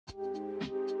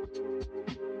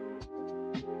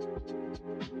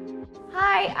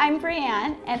Hi, I'm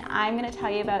Breanne, and I'm going to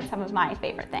tell you about some of my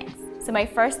favorite things. So my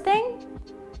first thing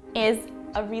is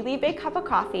a really big cup of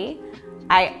coffee.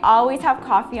 I always have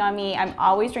coffee on me. I'm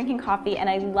always drinking coffee, and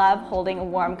I love holding a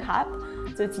warm cup.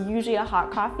 So it's usually a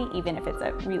hot coffee, even if it's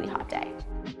a really hot day.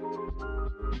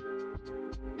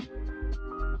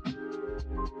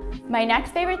 My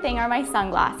next favorite thing are my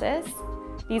sunglasses.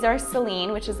 These are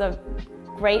Celine, which is a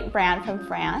great brand from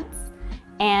France.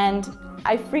 And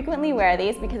I frequently wear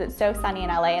these because it's so sunny in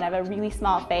LA and I have a really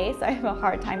small face, so I have a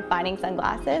hard time finding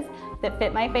sunglasses that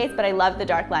fit my face, but I love the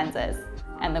dark lenses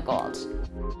and the gold.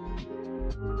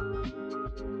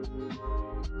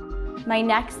 My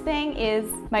next thing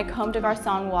is my Comme des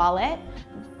Garçons wallet.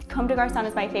 Comme des Garçons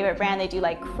is my favorite brand. They do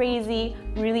like crazy,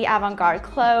 really avant-garde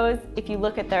clothes. If you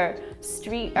look at their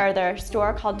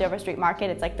store called Dover Street Market,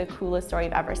 it's like the coolest store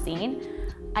you've ever seen.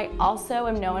 I also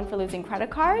am known for losing credit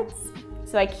cards,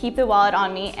 so I keep the wallet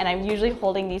on me, and I'm usually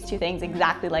holding these two things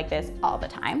exactly like this all the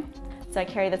time. So I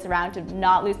carry this around to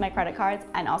not lose my credit cards,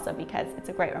 and also because it's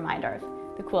a great reminder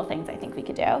of the cool things I think we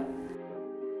could do.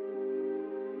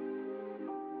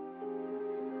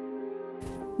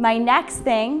 My next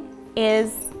thing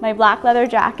is my black leather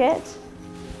jacket.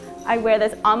 I wear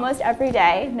this almost every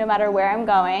day, no matter where I'm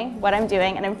going, what I'm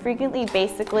doing, and I'm frequently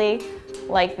basically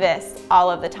like this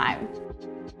all of the time.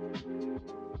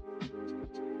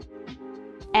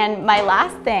 And my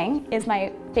last thing is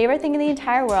my favorite thing in the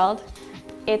entire world.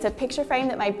 It's a picture frame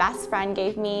that my best friend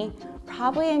gave me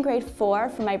probably in grade 4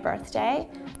 for my birthday.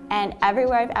 And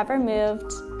everywhere I've ever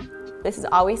moved, this is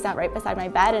always sat right beside my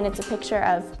bed, and it's a picture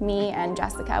of me and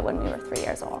Jessica when we were 3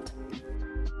 years old.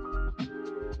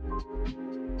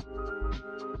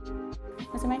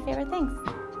 Those are my favorite things.